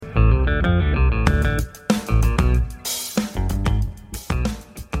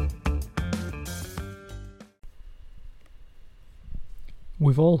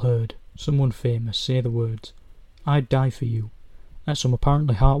We've all heard someone famous say the words, "I'd die for you," at some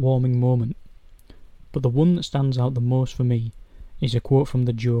apparently heartwarming moment. But the one that stands out the most for me is a quote from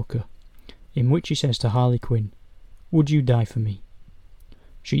the Joker, in which he says to Harley Quinn, "Would you die for me?"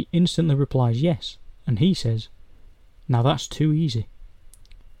 She instantly replies yes, and he says, "Now that's too easy.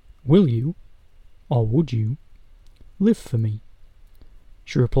 Will you, or would you, live for me?"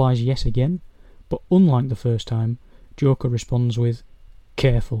 She replies yes again, but unlike the first time, Joker responds with,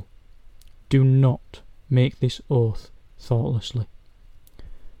 "Careful. Do not make this oath thoughtlessly."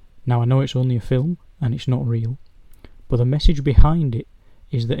 Now I know it's only a film, and it's not real, but the message behind it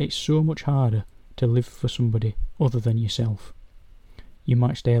is that it's so much harder to live for somebody other than yourself. You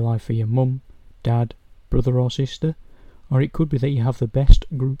might stay alive for your mum, dad, brother or sister, or it could be that you have the best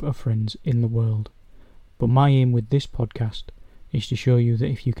group of friends in the world. But my aim with this podcast is to show you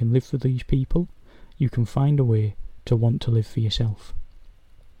that if you can live for these people, you can find a way to want to live for yourself.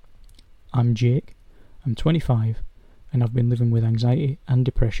 I'm Jake, I'm 25, and I've been living with anxiety and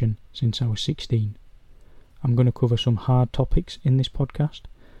depression since I was 16. I'm going to cover some hard topics in this podcast,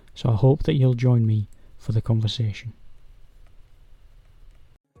 so I hope that you'll join me for the conversation.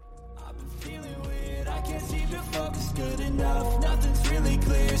 I've been feeling weird, I can't seem to focus good enough. Nothing's really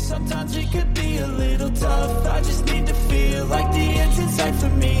clear, sometimes it could be a little tough. I just need to feel like the end's in sight for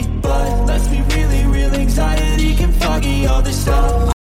me, but let's be really real, anxiety can foggy all this stuff.